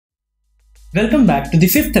Welcome back to the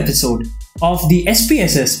 5th episode of the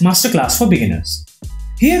SPSS Masterclass for Beginners.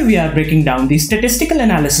 Here we are breaking down the statistical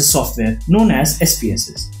analysis software known as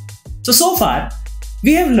SPSS. So far,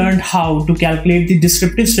 we have learned how to calculate the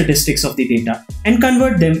descriptive statistics of the data and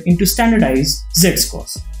convert them into standardized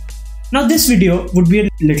z-scores. Now this video would be a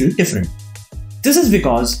little different. This is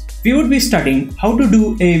because we would be studying how to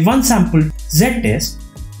do a one-sample z-test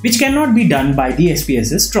which cannot be done by the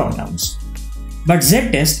SPSS dropdowns. But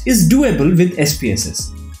z-test is doable with SPSS.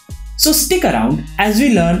 So stick around as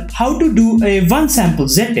we learn how to do a one-sample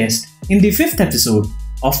z-test in the 5th episode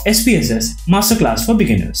of SPSS Masterclass for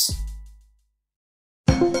Beginners.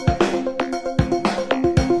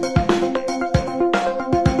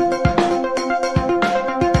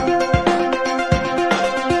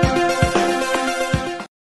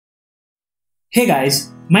 Hey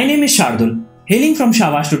guys, my name is Shardul, hailing from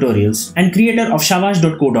ShaVash tutorials and creator of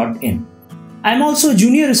ShaVash.co.in. I am also a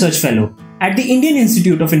junior research fellow at the Indian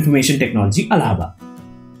Institute of Information Technology, Allahabad.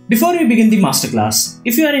 Before we begin the masterclass,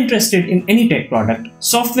 if you are interested in any tech product,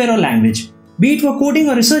 software or language, be it for coding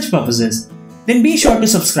or research purposes, then be sure to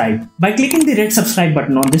subscribe by clicking the red subscribe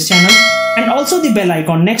button on this channel and also the bell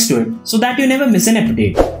icon next to it so that you never miss an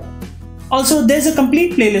update. Also, there's a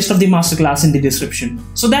complete playlist of the masterclass in the description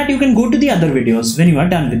so that you can go to the other videos when you are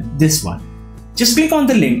done with this one. Just click on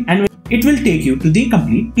the link and it will take you to the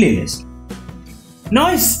complete playlist.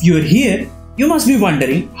 Now if you are here, you must be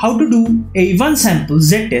wondering how to do a one-sample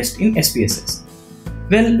z-test in SPSS.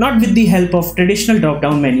 Well, not with the help of traditional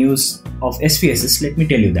drop-down menus of SPSS, let me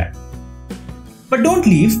tell you that. But don't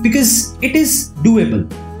leave because it is doable.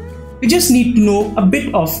 You just need to know a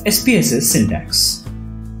bit of SPSS syntax.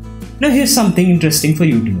 Now here's something interesting for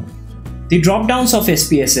you to know. The drop-downs of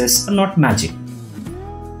SPSS are not magic.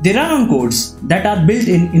 They run on codes that are built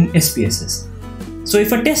in SPSS. So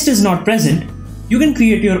if a test is not present, you can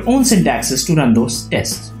create your own syntaxes to run those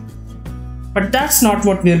tests. But that's not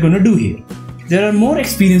what we're going to do here. There are more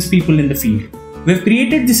experienced people in the field who have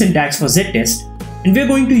created the syntax for z-test and we're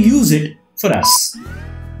going to use it for us.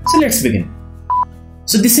 So let's begin.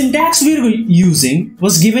 So the syntax we're using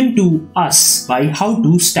was given to us by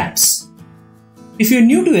How2Stats. If you're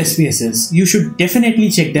new to SPSS, you should definitely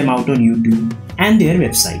check them out on YouTube and their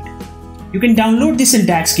website. You can download the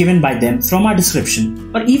syntax given by them from our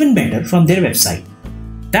description or even better from their website.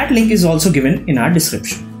 That link is also given in our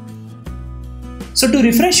description. So to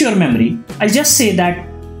refresh your memory, I'll just say that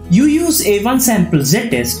you use a one-sample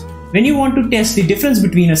z-test when you want to test the difference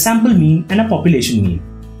between a sample mean and a population mean,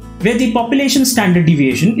 where the population standard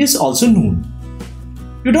deviation is also known.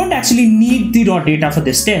 You don't actually need the raw data for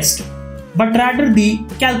this test, but rather the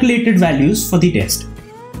calculated values for the test.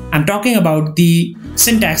 I'm talking about the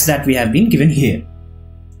syntax that we have been given here.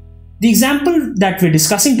 The example that we're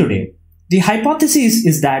discussing today, the hypothesis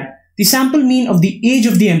is that the sample mean of the age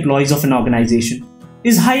of the employees of an organization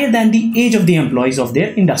is higher than the age of the employees of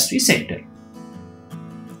their industry sector.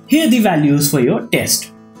 Here are the values for your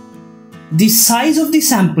test. The size of the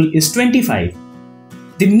sample is 25.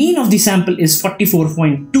 The mean of the sample is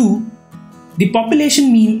 44.2. The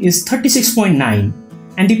population mean is 36.9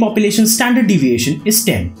 and the population standard deviation is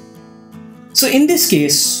 10. So in this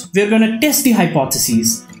case, we're going to test the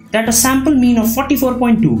hypothesis that a sample mean of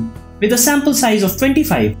 44.2 with a sample size of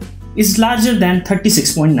 25 is larger than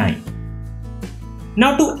 36.9.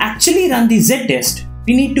 Now to actually run the z-test,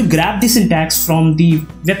 we need to grab the syntax from the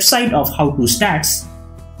website of How2Stats,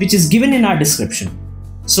 which is given in our description.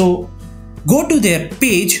 So go to their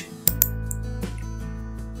page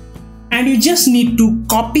and you just need to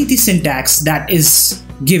copy the syntax that is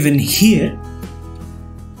given here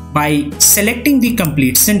by selecting the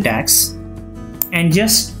complete syntax and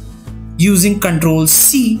just using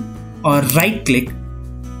Ctrl+C or right click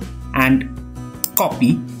and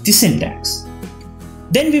copy the syntax.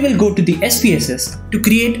 Then we will go to the SPSS to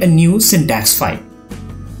create a new syntax file.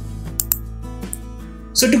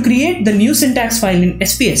 So to create the new syntax file in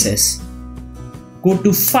SPSS, go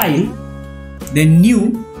to File, then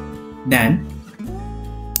New, then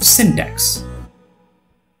Syntax.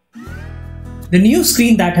 The new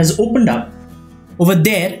screen that has opened up, over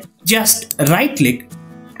there just right click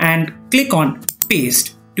and click on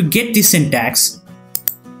Paste to get the syntax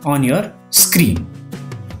on your screen.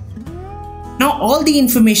 Now all the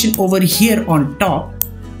information over here on top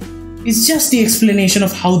is just the explanation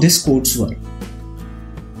of how these codes work.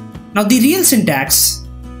 Now the real syntax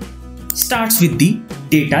starts with the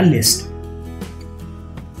data list.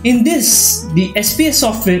 In this, the SPS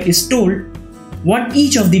software is told what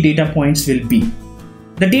each of the data points will be.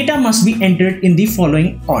 The data must be entered in the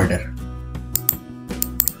following order.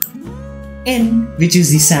 N, which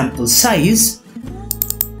is the sample size,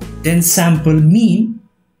 then sample mean,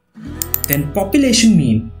 then population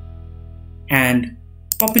mean, and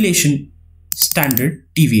population standard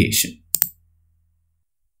deviation.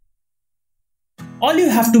 All you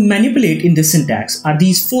have to manipulate in this syntax are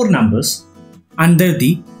these 4 numbers under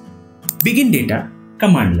the begin data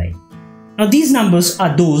command line. Now these numbers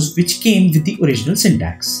are those which came with the original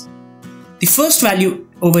syntax. The first value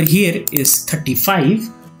over here is 35.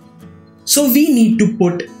 So we need to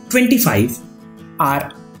put 25,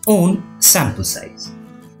 our own sample size.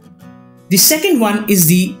 The second one is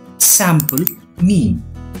the sample mean.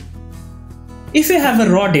 If you have a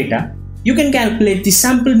raw data, you can calculate the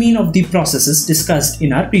sample mean of the processes discussed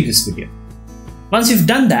in our previous video. Once you've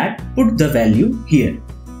done that, put the value here.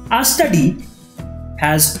 Our study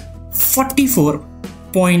has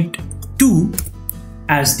 44.2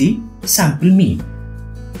 as the sample mean.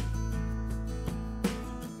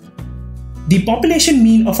 The population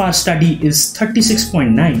mean of our study is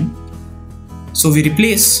 36.9. So we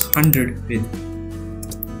replace 100 with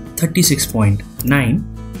 36.9.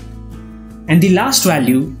 And the last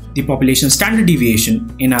value, the population standard deviation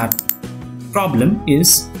in our problem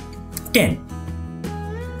is 10.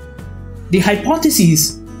 The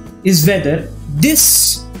hypothesis is whether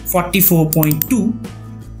this 44.2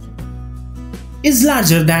 is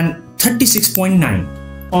larger than 36.9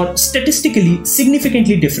 or statistically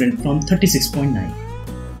significantly different from 36.9.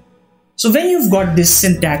 So when you've got this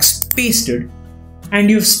syntax pasted and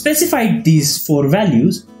you've specified these 4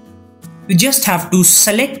 values, you just have to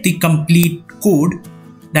select the complete code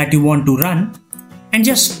that you want to run and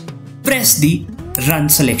just press the run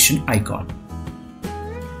selection icon.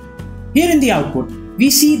 Here in the output, we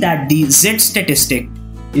see that the Z statistic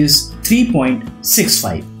is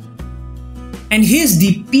 3.65 and here's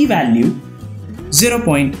the p-value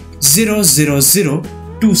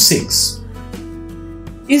 0.00026.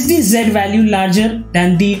 Is the Z value larger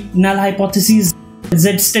than the null hypothesis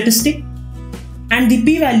Z statistic? And the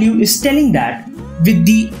p-value is telling that with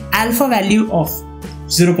the alpha value of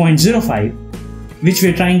 0.05, which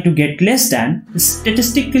we're trying to get less than, is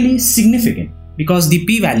statistically significant because the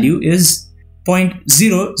p-value is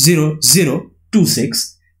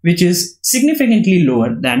 0.00026, which is significantly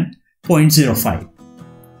lower than 0.05.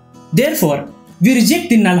 Therefore, we reject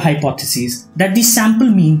the null hypothesis that the sample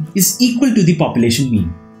mean is equal to the population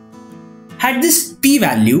mean. Had this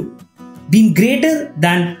p-value been greater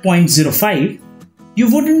than 0.05, you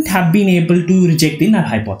wouldn't have been able to reject the null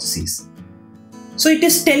hypothesis. So it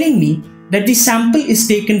is telling me that the sample is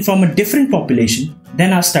taken from a different population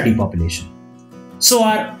than our study population. So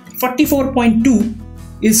our 44.2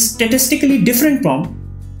 is statistically different from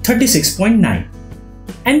 36.9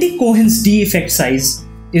 and the Cohen's d effect size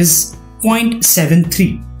is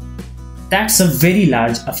 0.73. That's a very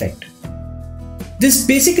large effect. This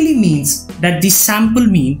basically means that the sample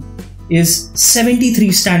mean is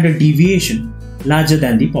 73 standard deviation larger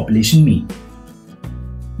than the population mean.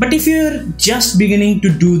 But if you're just beginning to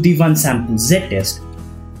do the one sample Z test,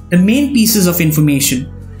 the main pieces of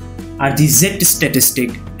information are the Z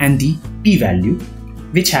statistic and the p-value,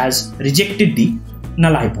 which has rejected the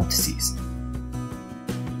null hypothesis.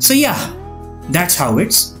 So yeah, that's how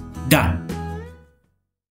it's done.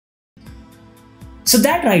 So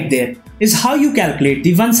that right there is how you calculate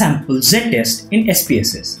the one sample Z test in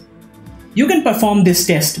SPSS. You can perform this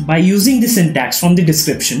test by using the syntax from the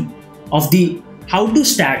description of the How to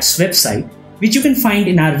Stats website, which you can find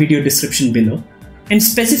in our video description below, and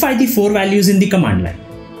specify the 4 values in the command line.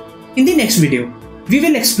 In the next video, we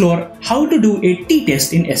will explore how to do a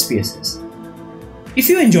t-test in SPSS. If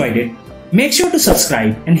you enjoyed it, make sure to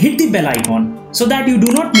subscribe and hit the bell icon so that you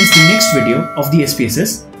do not miss the next video of the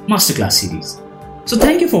SPSS Masterclass series. So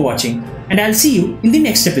thank you for watching, and I'll see you in the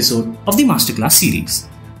next episode of the Masterclass series.